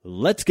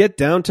Let's get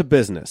down to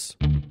business.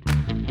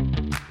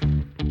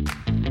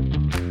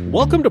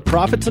 Welcome to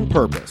Profits and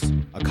Purpose,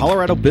 a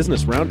Colorado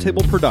Business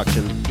Roundtable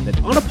production that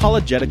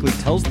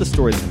unapologetically tells the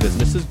story that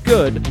business is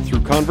good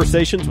through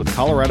conversations with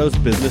Colorado's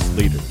business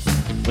leaders.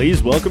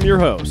 Please welcome your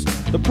host,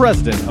 the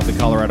president of the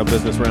Colorado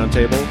Business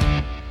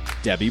Roundtable,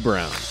 Debbie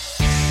Brown.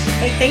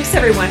 Hey, thanks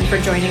everyone for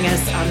joining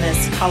us on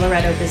this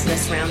Colorado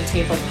Business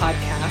Roundtable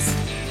podcast,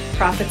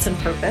 Profits and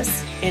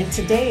Purpose. And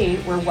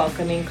today we're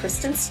welcoming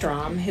Kristen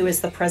Strom, who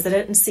is the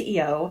president and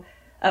CEO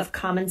of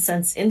Common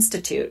Sense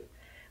Institute,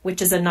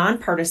 which is a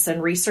nonpartisan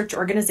research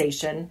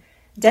organization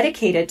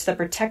dedicated to the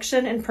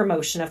protection and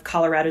promotion of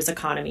Colorado's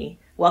economy.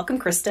 Welcome,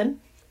 Kristen.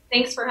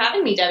 Thanks for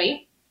having me,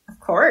 Debbie. Of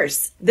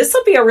course. This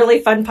will be a really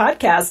fun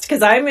podcast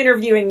because I'm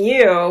interviewing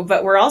you,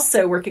 but we're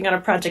also working on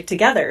a project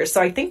together. So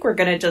I think we're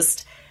going to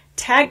just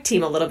tag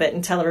team a little bit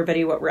and tell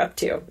everybody what we're up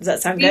to. Does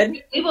that sound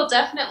good? We will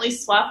definitely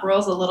swap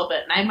roles a little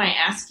bit, and I might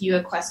ask you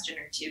a question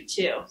or two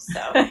too.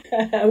 So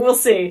we'll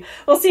see.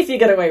 We'll see if you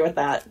get away with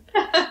that.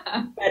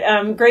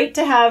 But great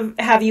to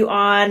have you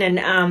on.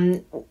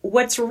 And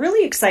what's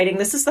really exciting,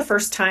 this is the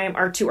first time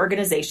our two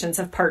organizations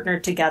have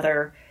partnered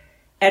together,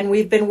 and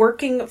we've been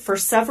working for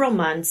several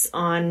months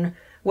on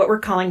what we're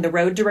calling the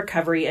Road to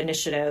Recovery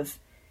Initiative.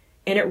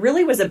 And it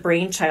really was a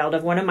brainchild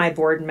of one of my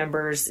board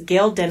members,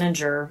 Gail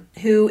Denninger,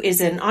 who is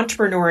an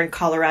entrepreneur in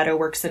Colorado,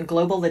 works in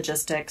global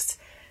logistics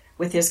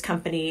with his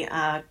company,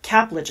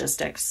 Cap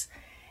Logistics.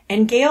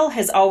 And Gail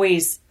has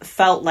always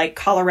felt like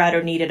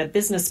Colorado needed a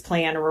business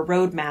plan or a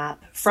roadmap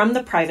from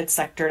the private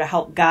sector to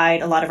help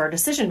guide a lot of our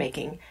decision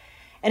making.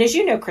 And as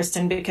you know,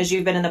 Kristen, because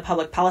you've been in the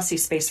public policy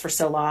space for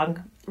so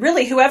long,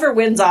 really whoever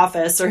wins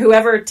office or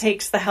whoever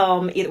takes the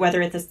helm,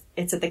 whether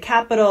it's at the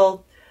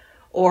Capitol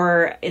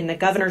or in the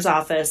governor's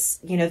office,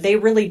 they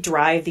really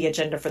drive the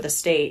agenda for the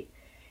state.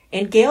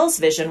 And Gail's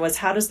vision was,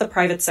 how does the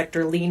private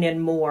sector lean in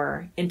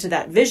more into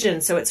that vision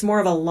so it's more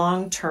of a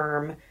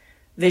long-term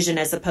vision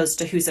as opposed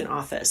to who's in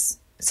office?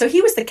 So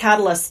he was the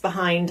catalyst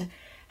behind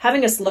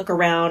having us look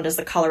around as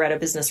the Colorado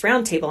Business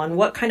Roundtable on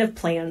what kind of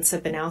plans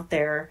have been out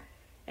there.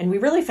 And we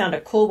really found a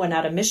cool one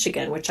out of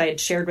Michigan, which I had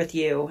shared with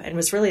you, and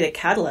was really the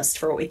catalyst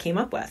for what we came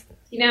up with.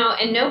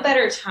 And no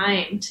better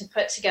time to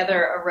put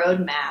together a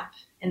roadmap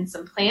and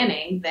some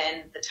planning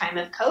than the time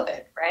of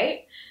COVID,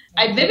 right?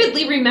 I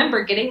vividly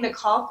remember getting the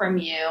call from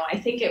you. I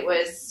think it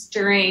was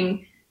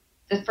during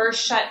the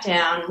first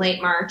shutdown,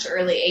 late March,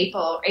 early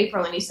April,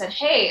 and you said,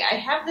 hey, I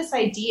have this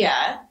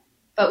idea,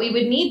 but we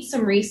would need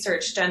some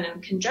research done in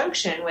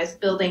conjunction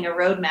with building a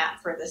roadmap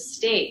for the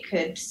state.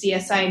 Could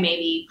CSI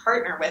maybe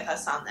partner with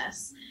us on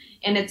this?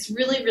 And it's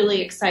really,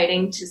 really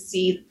exciting to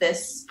see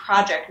this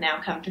project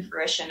now come to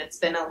fruition. It's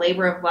been a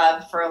labor of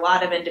love for a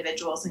lot of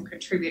individuals and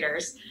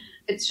contributors.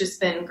 It's just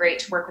been great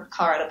to work with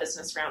Colorado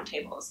Business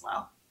Roundtable as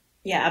well.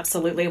 Yeah,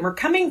 absolutely. And we're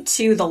coming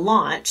to the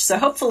launch. So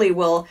hopefully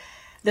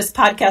this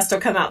podcast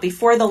will come out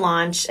before the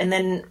launch. And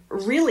then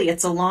really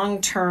it's a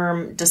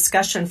long-term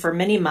discussion for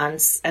many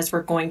months as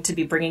we're going to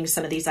be bringing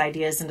some of these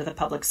ideas into the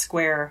public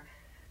square.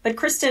 But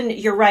Kristen,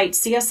 you're right.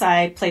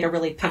 CSI played a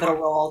really pivotal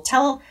role.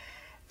 Tell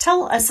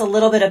us a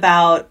little bit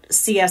about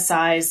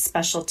CSI's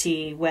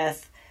specialty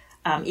with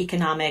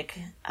economic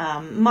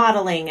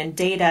modeling and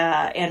data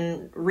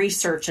and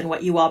research and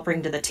what you all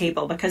bring to the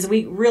table, because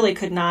we really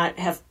could not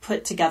have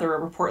put together a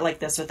report like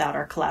this without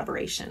our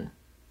collaboration.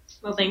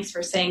 Well, thanks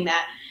for saying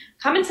that.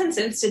 Common Sense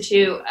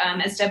Institute,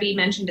 as Debbie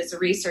mentioned, is a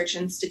research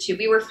institute.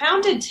 We were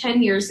founded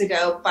 10 years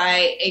ago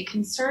by a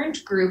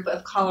concerned group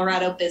of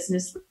Colorado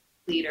business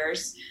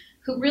leaders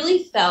who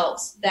really felt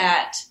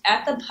that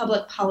at the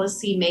public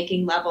policy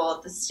making level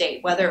of the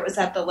state, whether it was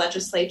at the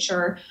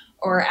legislature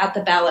or at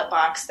the ballot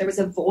box, there was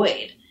a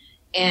void.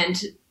 And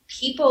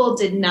people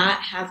did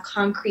not have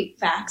concrete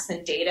facts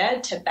and data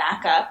to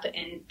back up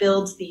and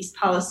build these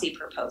policy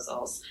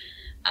proposals.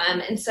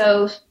 And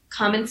so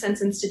Common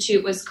Sense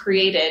Institute was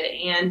created.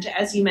 And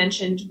as you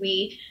mentioned,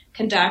 we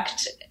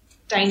conduct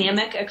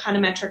dynamic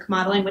econometric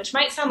modeling, which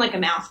might sound like a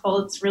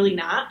mouthful. It's really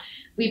not.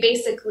 We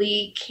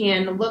basically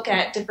can look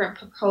at different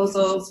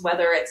proposals,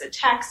 whether it's a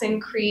tax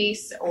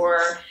increase or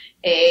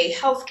a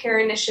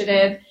healthcare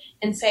initiative,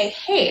 and say,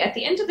 hey, at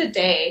the end of the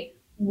day,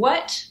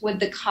 what would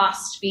the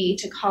cost be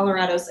to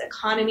Colorado's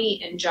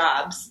economy and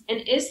jobs?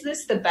 And is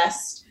this the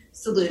best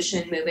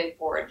solution moving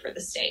forward for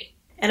the state?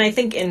 And I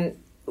think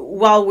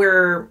while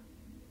we're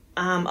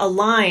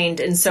aligned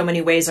in so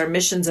many ways, our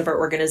missions of our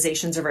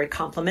organizations are very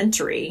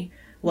complementary.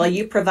 While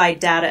you provide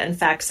data and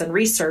facts and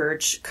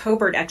research,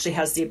 COBIRT actually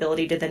has the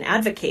ability to then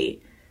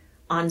advocate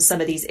on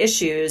some of these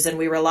issues, and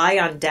we rely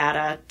on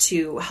data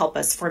to help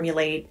us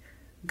formulate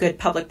good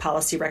public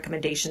policy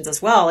recommendations as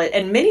well.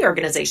 And many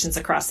organizations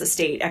across the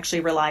state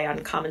actually rely on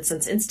Common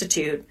Sense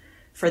Institute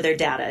for their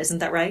data. Isn't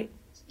that right?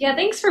 Yeah,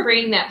 thanks for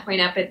bringing that point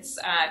up. It's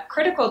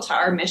critical to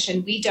our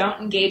mission. We don't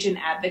engage in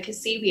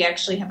advocacy. We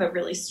actually have a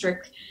really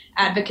strict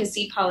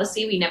advocacy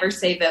policy. We never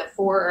say vote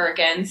for or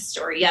against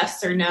or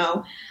yes or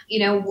no.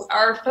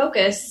 Our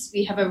focus,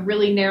 we have a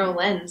really narrow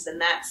lens,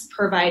 and that's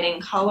providing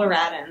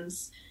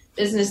Coloradans,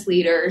 business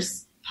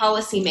leaders,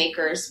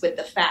 policymakers with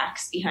the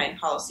facts behind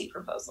policy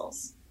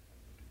proposals.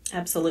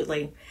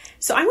 Absolutely.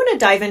 So I want to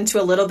dive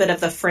into a little bit of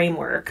the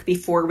framework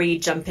before we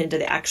jump into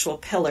the actual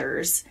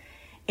pillars.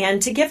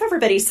 And to give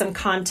everybody some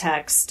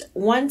context,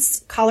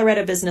 once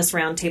Colorado Business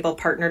Roundtable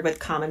partnered with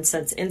Common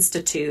Sense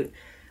Institute,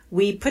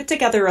 we put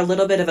together a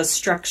little bit of a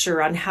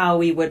structure on how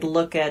we would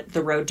look at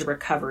the road to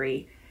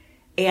recovery.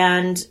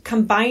 And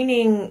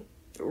combining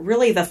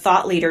really the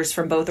thought leaders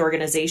from both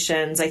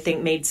organizations, I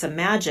think, made some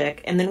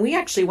magic. And then we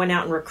actually went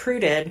out and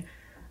recruited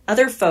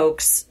other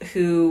folks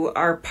who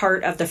are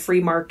part of the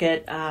free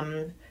market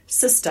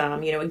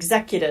system,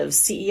 executives,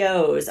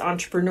 CEOs,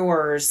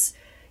 entrepreneurs,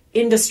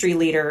 industry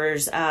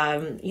leaders,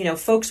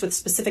 folks with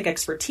specific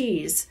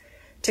expertise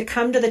to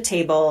come to the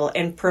table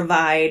and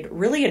provide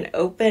really an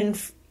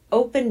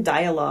open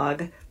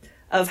dialogue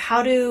of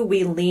how do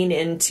we lean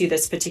into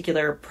this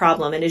particular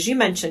problem. And as you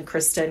mentioned,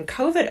 Kristen,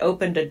 COVID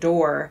opened a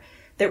door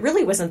that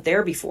really wasn't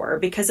there before,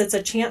 because it's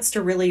a chance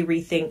to really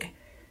rethink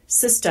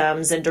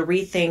systems and to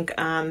rethink,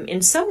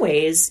 in some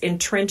ways,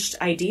 entrenched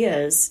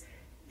ideas.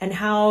 And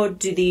how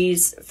do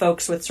these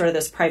folks with sort of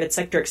this private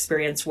sector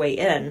experience weigh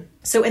in?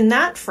 So in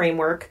that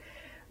framework,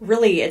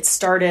 really it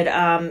started,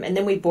 and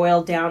then we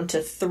boiled down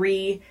to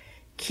 3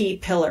 key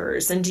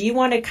pillars. And do you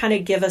want to kind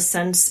of give a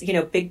sense,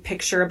 big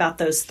picture about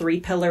those 3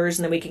 pillars,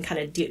 and then we can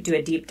kind of do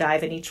a deep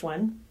dive in each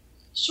one?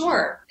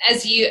 Sure. I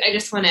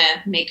just want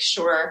to make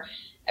sure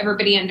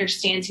everybody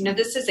understands,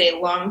 this is a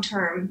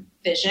long-term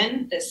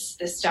vision.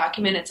 This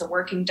document, it's a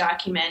working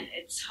document.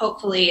 It's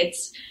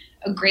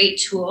a great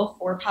tool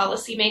for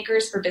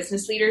policymakers, for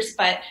business leaders,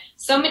 but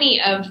so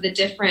many of the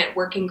different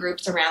working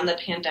groups around the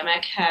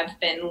pandemic have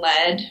been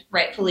led,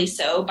 rightfully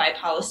so, by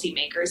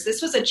policymakers.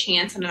 This was a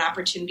chance and an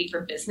opportunity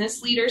for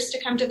business leaders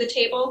to come to the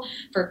table,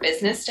 for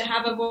business to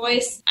have a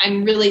voice.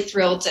 I'm really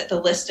thrilled at the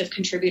list of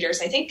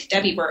contributors. I think,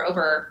 Debbie, we're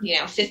over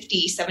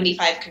 50,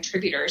 75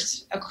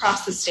 contributors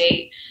across the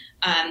state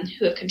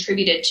who have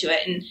contributed to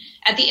it. And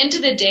at the end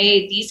of the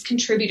day, these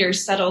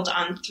contributors settled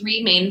on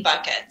 3 main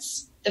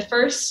buckets. The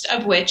first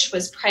of which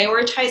was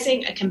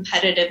prioritizing a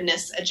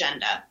competitiveness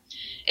agenda.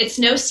 It's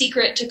no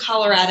secret to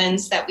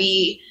Coloradans that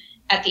we,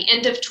 at the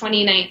end of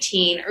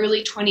 2019,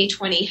 early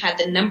 2020, had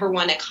the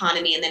 #1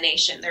 economy in the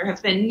nation. There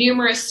have been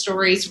numerous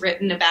stories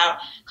written about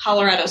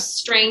Colorado's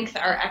strength,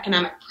 our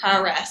economic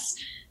prowess.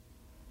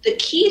 The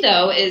key,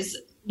 though, is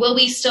will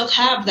we still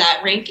have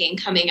that ranking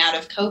coming out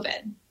of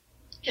COVID?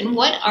 And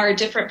what are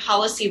different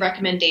policy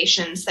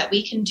recommendations that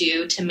we can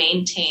do to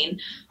maintain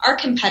our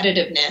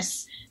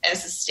competitiveness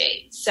as a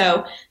state?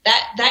 So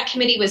that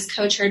committee was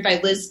co-chaired by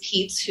Liz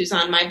Peets, who's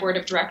on my board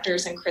of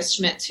directors, and Chris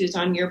Schmitz, who's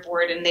on your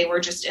board, and they were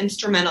just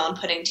instrumental in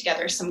putting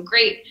together some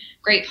great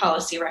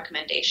policy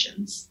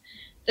recommendations.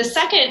 The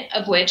second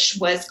of which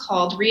was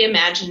called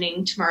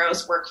Reimagining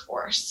Tomorrow's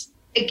Workforce.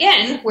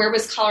 Again, where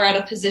was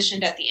Colorado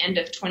positioned at the end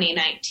of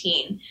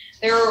 2019?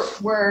 There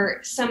were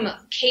some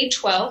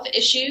K-12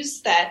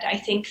 issues that I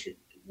think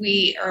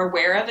we are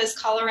aware of as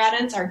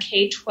Coloradans. Our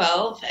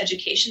K-12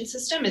 education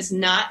system is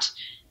not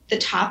the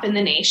top in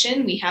the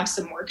nation. We have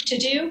some work to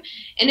do.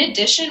 In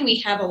addition, we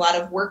have a lot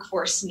of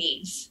workforce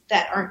needs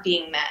that aren't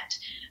being met.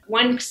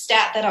 One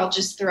stat that I'll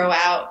just throw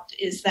out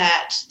is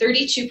that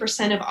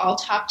 32% of all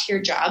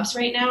top-tier jobs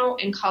right now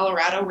in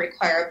Colorado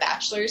require a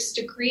bachelor's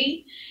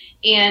degree,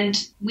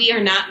 and we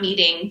are not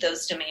meeting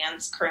those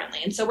demands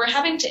currently. And so we're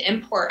having to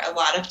import a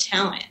lot of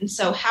talent. And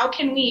so how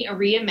can we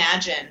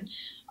reimagine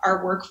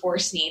our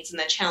workforce needs and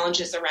the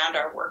challenges around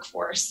our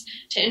workforce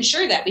to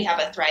ensure that we have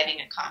a thriving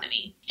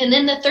economy? And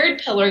then the third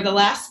pillar, the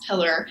last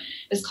pillar,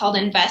 is called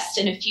Invest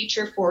in a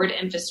Future Forward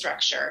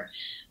Infrastructure.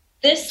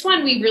 This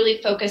one, we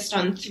really focused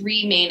on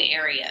 3 main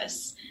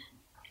areas.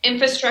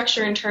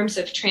 Infrastructure in terms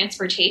of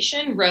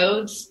transportation,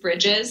 roads,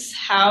 bridges.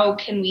 How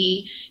can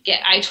we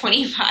get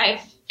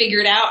I-25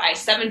 figured out,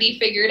 I-70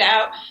 figured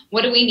out?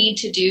 What do we need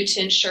to do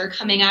to ensure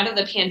coming out of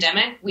the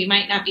pandemic, we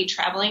might not be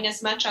traveling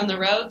as much on the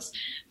roads,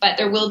 but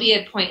there will be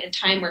a point in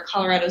time where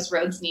Colorado's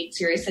roads need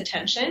serious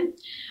attention.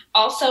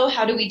 Also,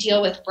 how do we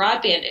deal with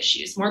broadband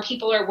issues? More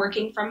people are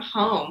working from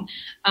home.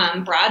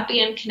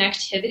 Broadband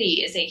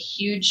connectivity is a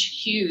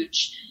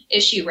huge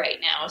issue right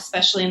now,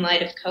 especially in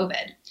light of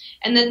COVID.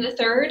 And then the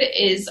third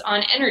is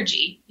on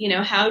energy.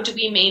 How do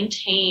we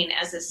maintain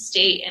as a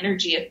state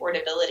energy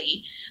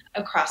affordability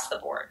across the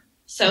board?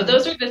 So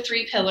those are the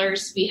 3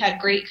 pillars. We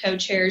had great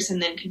co-chairs,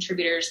 and then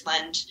contributors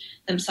lend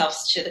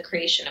themselves to the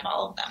creation of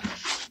all of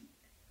them.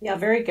 Yeah,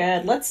 very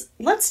good.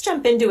 Let's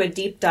jump into a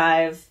deep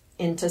dive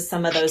into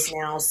some of those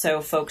now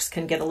so folks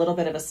can get a little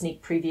bit of a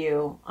sneak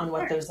preview on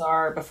what those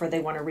are before they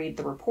want to read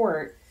the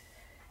report.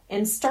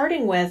 And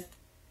starting with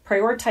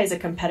prioritize a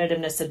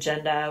competitiveness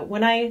agenda.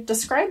 When I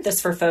describe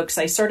this for folks,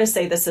 I sort of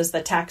say this is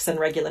the tax and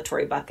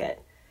regulatory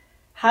bucket.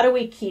 How do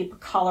we keep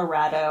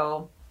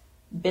Colorado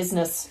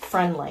business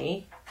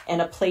friendly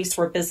and a place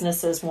where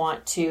businesses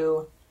want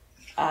to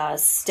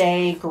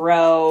stay,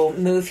 grow,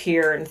 move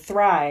here, and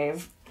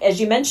thrive?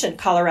 As you mentioned,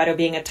 Colorado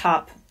being a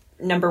top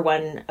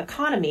 #1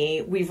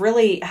 economy, we've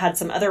really had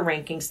some other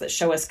rankings that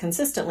show us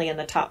consistently in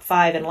the top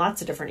 5 in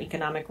lots of different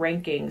economic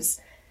rankings.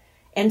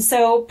 And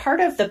so part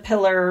of the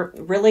pillar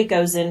really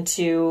goes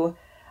into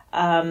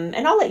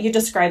And I'll let you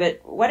describe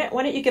it. Why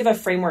don't you give a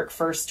framework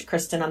first,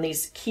 Kristen, on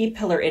these key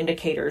pillar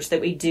indicators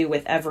that we do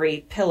with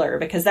every pillar,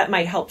 because that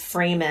might help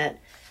frame it,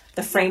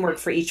 the framework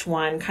for each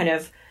one, kind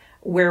of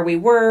where we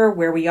were,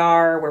 where we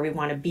are, where we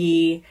want to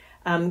be.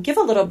 Give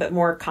a little bit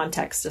more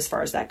context as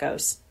far as that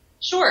goes.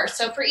 Sure.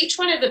 So for each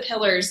one of the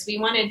pillars, we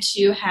wanted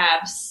to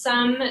have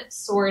some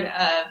sort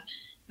of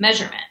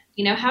measurement.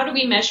 How do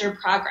we measure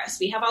progress?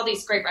 We have all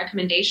these great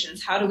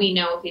recommendations. How do we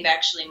know if we've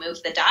actually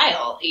moved the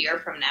dial a year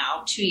from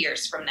now, 2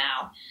 years from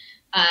now?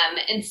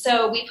 And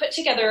so we put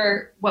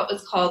together what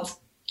was called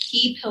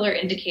key pillar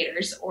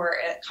indicators, or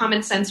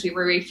common sense, we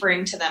were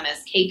referring to them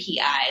as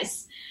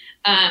KPIs,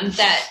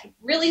 that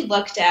really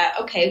looked at,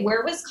 okay,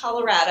 where was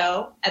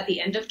Colorado at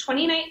the end of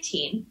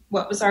 2019?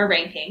 What was our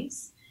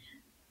rankings?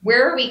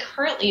 Where are we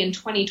currently in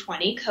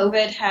 2020?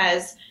 COVID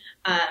has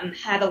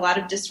had a lot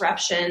of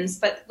disruptions,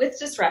 but with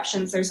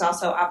disruptions, there's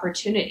also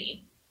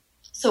opportunity.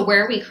 So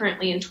where are we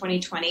currently in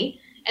 2020?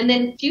 And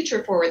then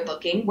future forward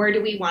looking, where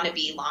do we want to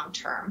be long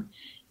term?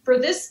 For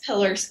this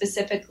pillar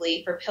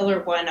specifically, for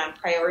pillar 1 on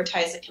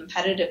prioritize a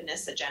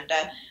competitiveness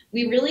agenda,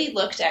 we really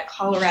looked at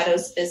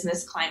Colorado's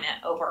business climate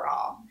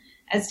overall.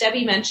 As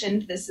Debbie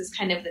mentioned, this is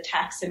kind of the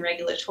tax and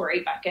regulatory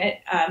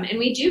bucket, and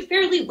we do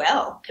fairly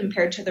well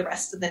compared to the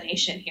rest of the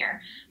nation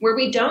here. Where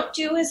we don't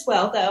do as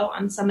well, though,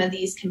 on some of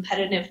these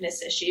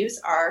competitiveness issues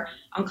are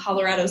on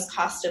Colorado's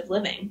cost of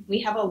living.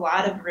 We have a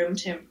lot of room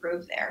to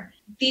improve there.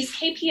 These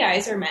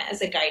KPIs are meant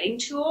as a guiding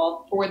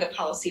tool for the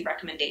policy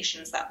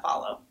recommendations that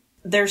follow.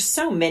 There's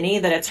so many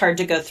that it's hard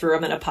to go through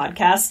them in a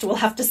podcast. We'll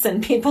have to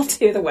send people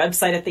to the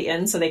website at the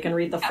end so they can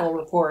read the full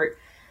report.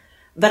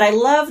 But I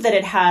love that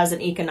it has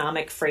an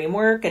economic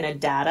framework and a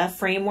data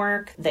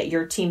framework that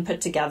your team put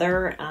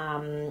together.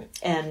 And,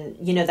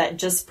 that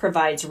just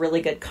provides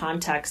really good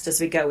context as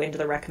we go into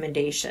the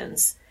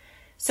recommendations.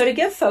 So to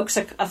give folks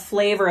a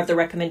flavor of the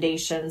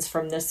recommendations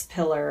from this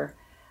pillar,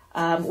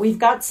 we've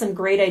got some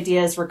great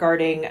ideas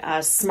regarding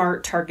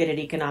smart, targeted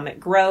economic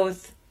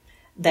growth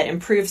that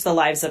improves the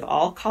lives of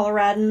all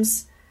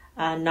Coloradans,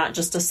 not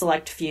just a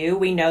select few.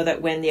 We know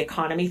that when the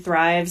economy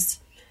thrives,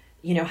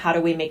 how do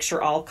we make sure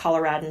all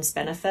Coloradans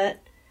benefit?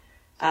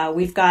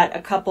 We've got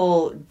a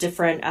couple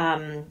different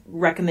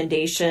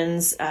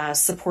recommendations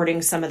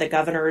supporting some of the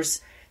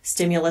governor's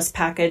stimulus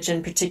package,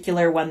 in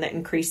particular one that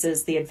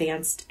increases the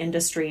Advanced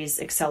Industries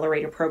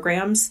Accelerator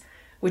programs,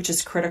 which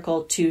is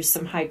critical to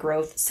some high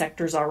growth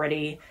sectors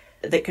already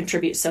that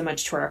contribute so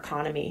much to our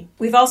economy.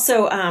 We've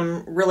also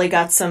really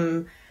got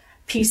some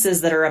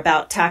pieces that are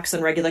about tax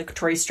and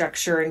regulatory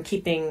structure and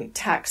keeping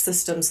tax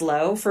systems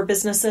low for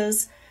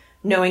businesses.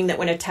 Knowing that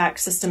when a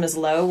tax system is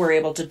low, we're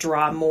able to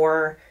draw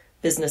more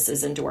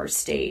businesses into our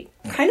state.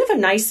 Kind of a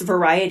nice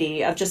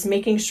variety of just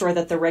making sure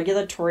that the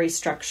regulatory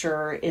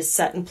structure is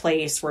set in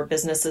place where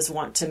businesses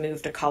want to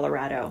move to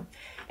Colorado.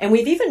 And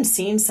we've even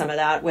seen some of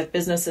that with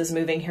businesses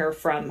moving here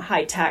from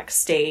high tax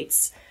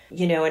states,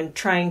 and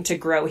trying to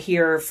grow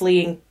here,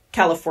 fleeing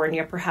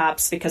California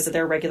perhaps because of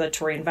their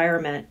regulatory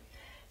environment.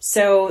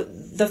 So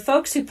the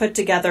folks who put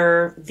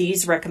together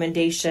these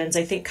recommendations,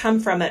 I think,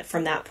 come from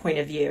that point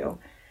of view.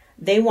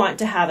 They want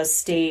to have a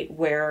state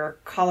where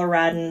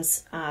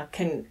Coloradans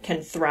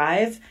can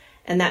thrive,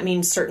 and that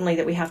means certainly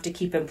that we have to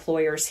keep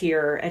employers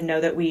here and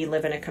know that we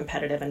live in a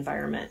competitive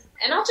environment.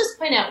 And I'll just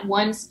point out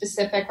one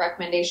specific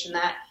recommendation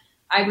that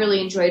I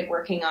really enjoyed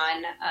working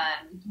on.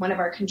 One of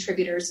our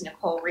contributors,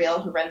 Nicole Reel,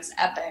 who runs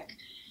Epic,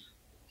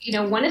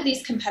 one of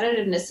these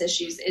competitiveness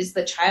issues is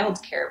the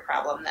child care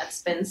problem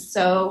that's been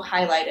so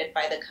highlighted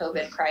by the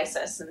COVID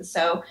crisis. And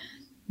so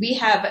we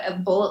have a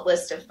bullet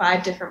list of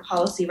 5 different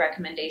policy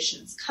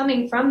recommendations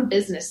coming from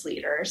business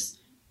leaders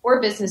or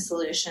business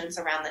solutions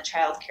around the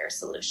child care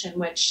solution,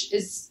 which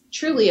is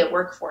truly a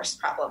workforce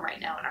problem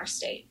right now in our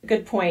state.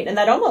 Good point. And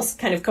that almost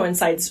kind of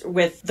coincides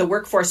with the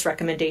workforce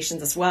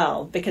recommendations as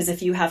well, because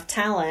if you have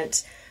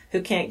talent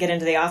who can't get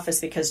into the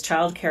office because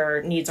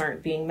childcare needs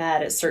aren't being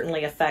met, it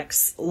certainly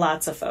affects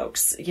lots of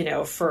folks,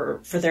 for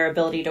their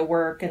ability to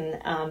work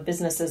and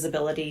businesses'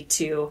 ability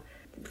to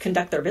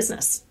conduct their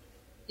business.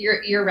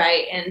 You're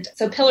right. And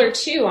so Pillar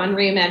 2 on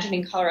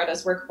reimagining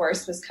Colorado's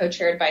workforce was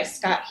co-chaired by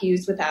Scott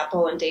Hughes with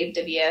Apple and Dave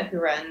Divia, who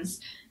runs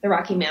the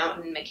Rocky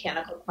Mountain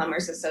Mechanical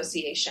Plumbers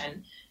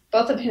Association,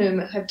 both of whom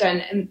have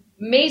done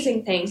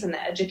amazing things in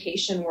the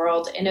education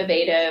world,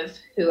 innovative,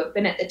 who have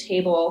been at the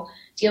table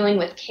dealing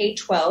with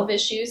K-12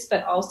 issues,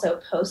 but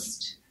also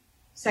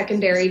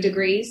post-secondary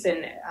degrees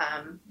and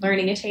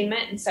learning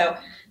attainment. And so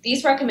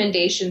these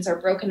recommendations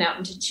are broken out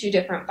into 2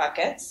 different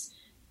buckets: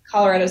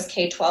 Colorado's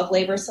K-12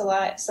 labor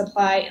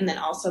supply, and then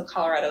also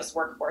Colorado's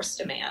workforce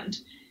demand.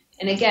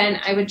 And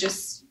again, I would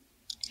just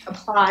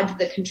applaud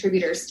the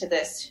contributors to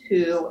this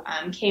who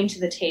came to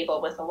the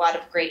table with a lot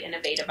of great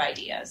innovative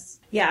ideas.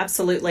 Yeah,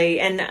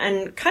 absolutely.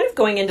 And kind of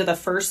going into the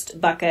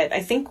first bucket,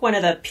 I think one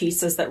of the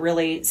pieces that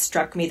really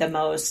struck me the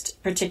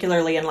most,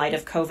 particularly in light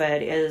of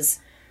COVID, is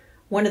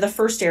one of the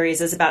first areas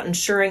is about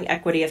ensuring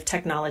equity of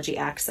technology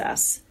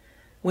access.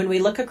 When we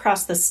look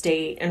across the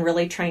state and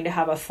really trying to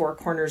have a 4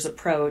 corners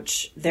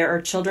approach, there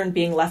are children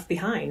being left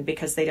behind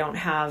because they don't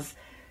have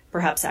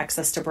perhaps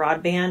access to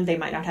broadband. They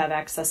might not have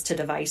access to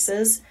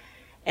devices.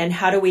 And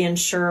how do we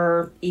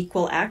ensure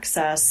equal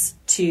access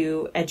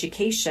to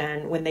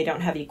education when they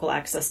don't have equal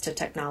access to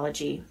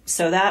technology?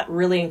 So that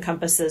really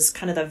encompasses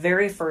kind of the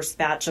very first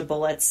batch of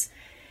bullets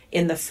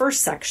in the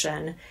first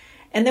section.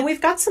 And then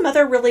we've got some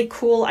other really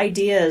cool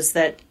ideas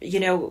that,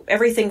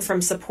 everything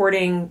from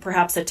supporting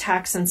perhaps a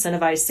tax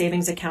incentivized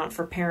savings account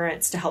for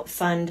parents to help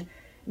fund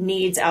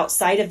needs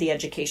outside of the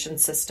education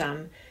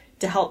system,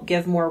 to help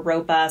give more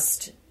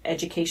robust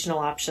educational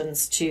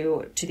options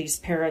to these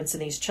parents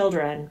and these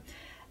children.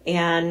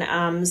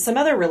 And some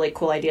other really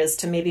cool ideas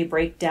to maybe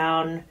break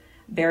down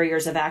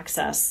barriers of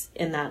access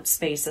in that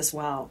space as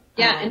well.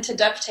 Yeah, and to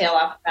dovetail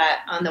off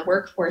that on the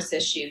workforce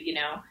issue,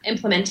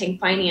 implementing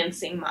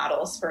financing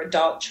models for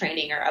adult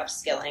training or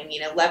upskilling,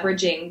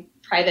 leveraging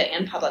private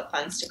and public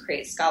funds to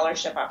create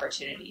scholarship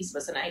opportunities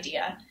was an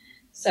idea.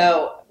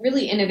 So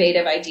really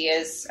innovative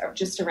ideas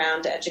just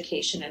around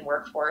education and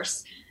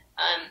workforce.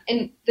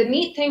 And the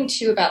neat thing,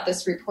 too, about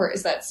this report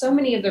is that so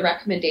many of the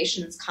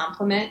recommendations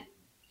complement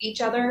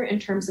each other in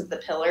terms of the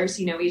pillars.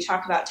 We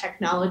talk about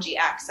technology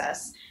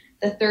access,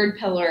 the third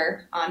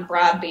pillar on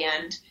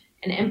broadband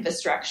and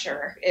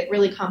infrastructure. It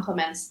really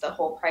complements the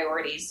whole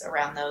priorities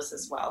around those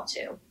as well,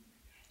 too.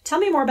 Tell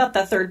me more about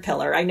the third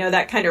pillar. I know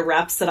that kind of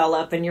wraps it all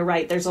up, and you're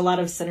right, there's a lot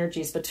of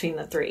synergies between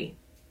the three.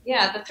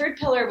 Yeah, the third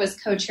pillar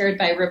was co-chaired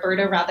by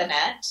Roberta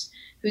Robinette,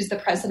 who's the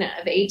president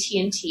of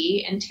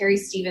AT&T, and Terry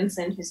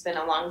Stevenson, who's been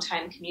a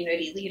longtime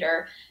community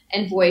leader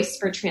and voice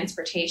for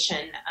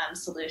transportation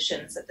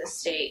solutions at the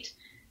state.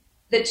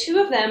 The two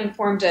of them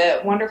formed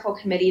a wonderful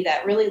committee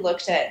that really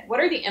looked at what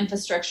are the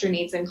infrastructure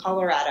needs in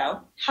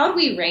Colorado? How do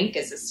we rank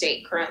as a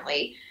state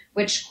currently?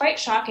 Which, quite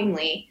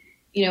shockingly,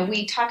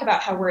 we talk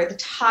about how we're at the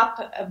top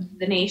of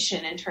the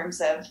nation in terms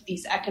of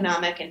these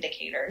economic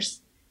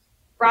indicators.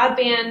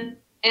 Broadband,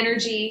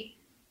 energy,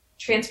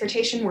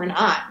 transportation, we're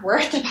not. We're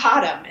at the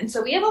bottom. And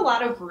so we have a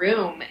lot of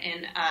room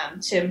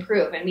to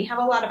improve, and we have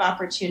a lot of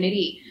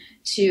opportunity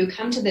to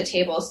come to the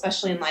table,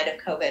 especially in light of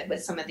COVID,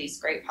 with some of these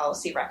great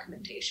policy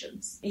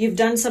recommendations. You've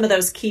done some of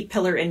those key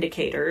pillar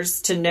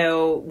indicators to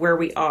know where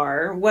we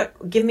are.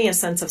 Give me a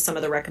sense of some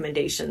of the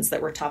recommendations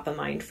that were top of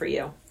mind for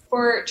you.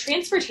 For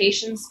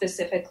transportation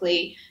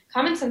specifically,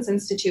 Common Sense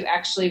Institute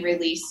actually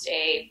released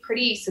a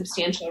pretty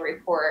substantial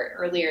report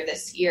earlier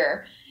this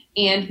year.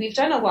 And we've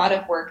done a lot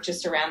of work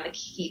just around the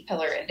key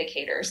pillar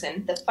indicators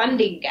and the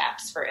funding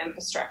gaps for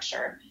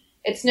infrastructure.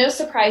 It's no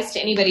surprise to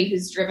anybody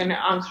who's driven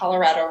on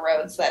Colorado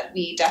roads that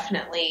we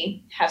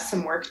definitely have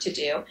some work to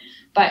do.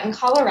 But in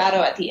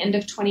Colorado, at the end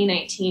of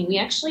 2019, we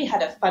actually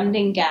had a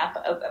funding gap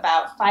of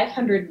about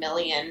 $500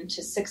 million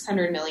to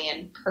 $600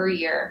 million per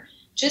year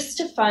just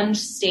to fund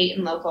state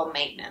and local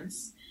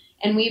maintenance.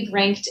 And we've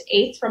ranked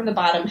 8th from the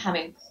bottom,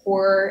 having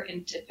poor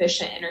and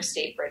deficient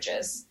interstate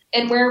bridges.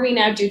 And where are we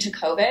now due to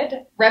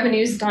COVID?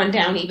 Revenue's gone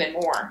down even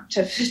more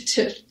to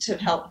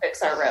help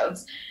fix our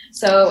roads.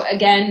 So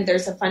again,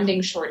 there's a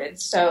funding shortage.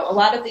 So a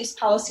lot of these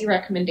policy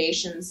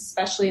recommendations,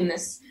 especially in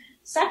this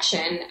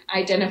section,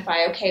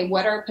 identify, okay,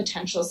 what are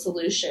potential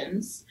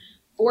solutions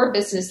for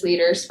business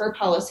leaders, for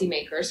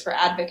policymakers, for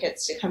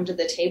advocates to come to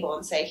the table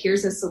and say,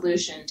 here's a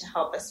solution to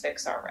help us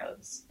fix our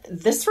roads.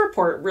 This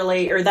report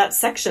really, or that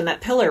section,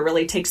 that pillar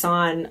really takes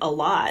on a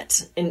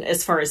lot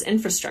as far as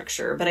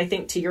infrastructure. But I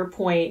think to your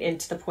point and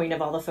to the point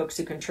of all the folks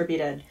who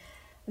contributed,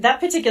 that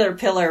particular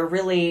pillar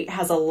really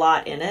has a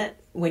lot in it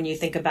when you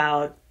think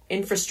about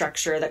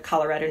infrastructure that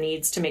Colorado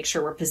needs to make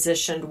sure we're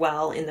positioned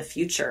well in the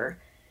future.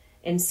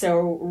 And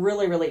so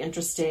really, really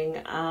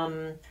interesting.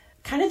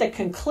 Kind of the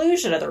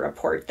conclusion of the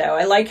report, though,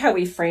 I like how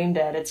we framed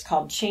it. It's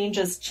called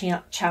Changes,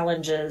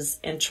 Challenges,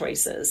 and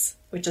Choices,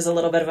 which is a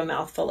little bit of a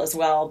mouthful as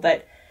well.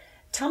 But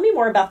tell me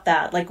more about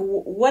that. Like,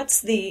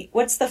 what's the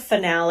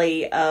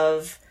finale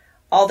of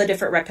all the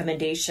different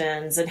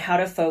recommendations, and how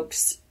do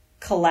folks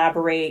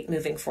collaborate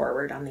moving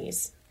forward on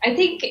these? I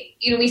think,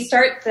 we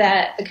start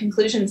the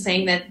conclusion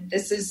saying that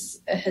this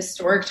is a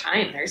historic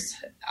time. There's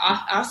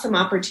awesome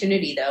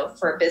opportunity, though,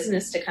 for a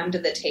business to come to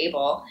the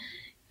table.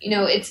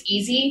 It's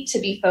easy to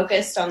be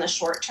focused on the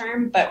short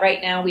term, but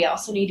right now we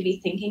also need to be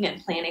thinking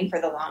and planning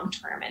for the long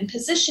term and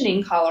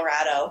positioning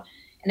Colorado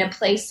in a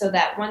place so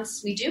that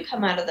once we do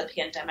come out of the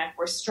pandemic,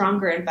 we're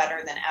stronger and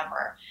better than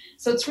ever.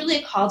 So it's really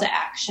a call to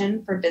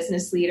action for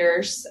business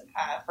leaders,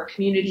 for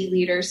community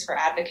leaders, for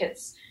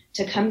advocates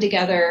to come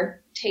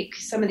together, take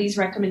some of these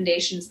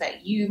recommendations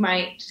that you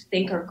might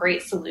think are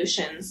great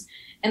solutions,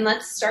 and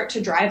let's start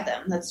to drive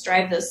them. Let's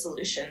drive those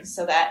solutions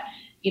so that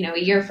a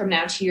year from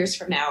now, 2 years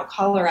from now,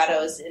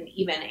 Colorado is in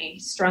even a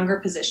stronger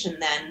position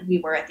than we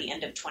were at the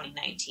end of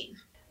 2019.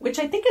 Which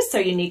I think is so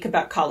unique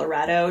about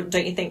Colorado,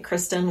 don't you think,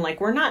 Kristen? Like,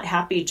 we're not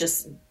happy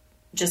just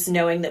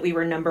knowing that we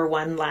were number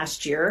one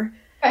last year.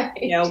 Right.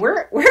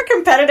 We're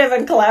competitive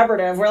and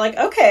collaborative. We're like,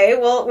 okay,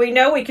 well, we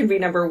know we can be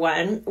number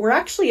one. We're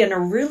actually in a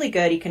really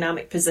good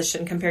economic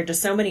position compared to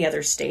so many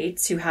other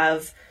states who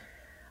have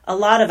a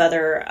lot of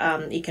other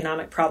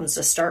economic problems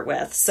to start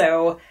with.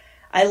 So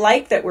I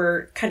like that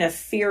we're kind of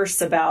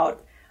fierce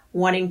about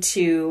wanting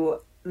to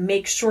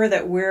make sure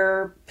that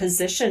we're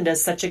positioned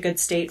as such a good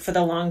state for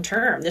the long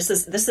term. This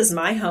is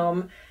my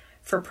home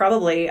for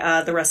probably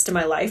the rest of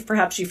my life.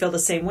 Perhaps you feel the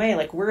same way.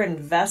 Like, we're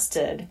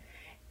invested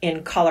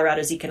in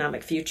Colorado's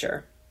economic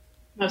future.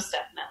 Most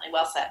definitely.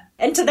 Well said.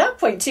 And to that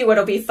point, too,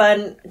 what'll be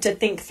fun to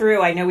think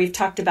through, I know we've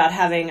talked about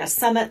having a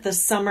summit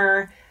this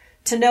summer,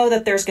 to know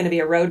that there's going to be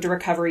a Road to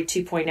Recovery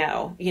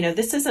 2.0. You know,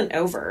 this isn't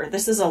over.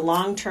 This is a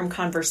long-term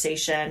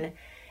conversation.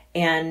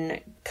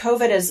 And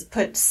COVID has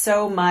put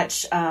so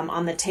much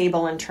on the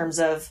table in terms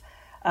of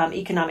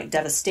economic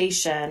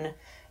devastation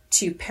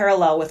to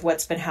parallel with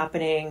what's been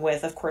happening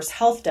with, of course,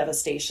 health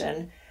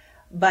devastation.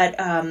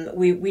 But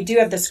we do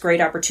have this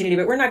great opportunity,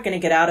 but we're not going to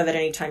get out of it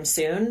anytime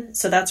soon.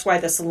 So that's why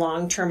this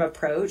long-term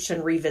approach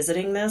and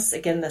revisiting this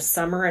again this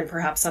summer and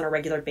perhaps on a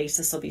regular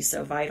basis will be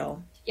so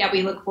vital. Yeah,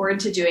 we look forward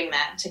to doing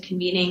that, to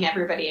convening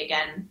everybody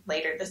again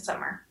later this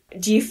summer.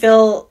 Do you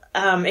feel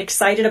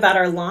excited about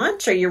our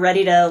launch? Are you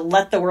ready to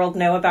let the world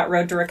know about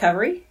Road to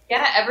Recovery?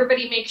 Yeah,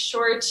 everybody make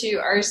sure to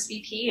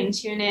RSVP and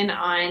tune in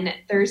on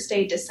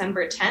Thursday,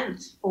 December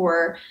 10th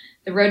for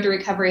the Road to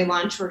Recovery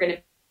launch. We're going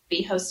to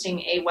be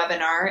hosting a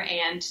webinar,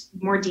 and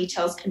more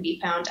details can be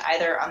found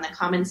either on the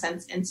Common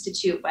Sense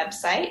Institute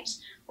website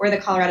or the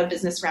Colorado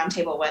Business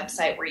Roundtable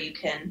website, where you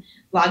can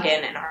log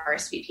in and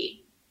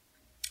RSVP.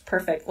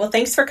 Perfect. Well,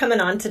 thanks for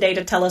coming on today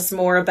to tell us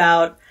more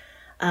about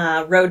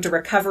Road to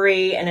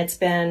Recovery, and it's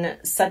been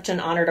such an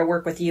honor to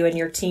work with you and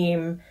your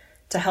team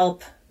to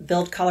help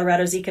build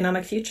Colorado's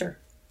economic future.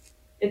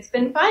 It's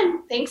been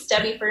fun. Thanks,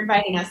 Debbie, for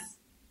inviting us.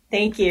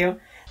 Thank you.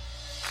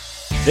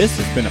 This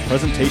has been a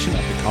presentation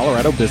of the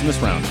Colorado Business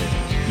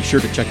Roundtable. Be sure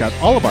to check out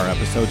all of our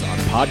episodes on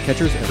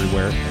podcatchers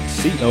everywhere at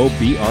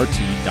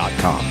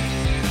cobrt.com.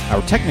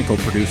 Our technical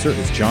producer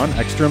is John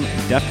Ekstrom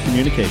at Deft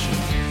Communications.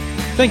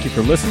 Thank you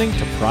for listening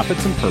to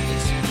Profits and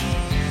Purpose.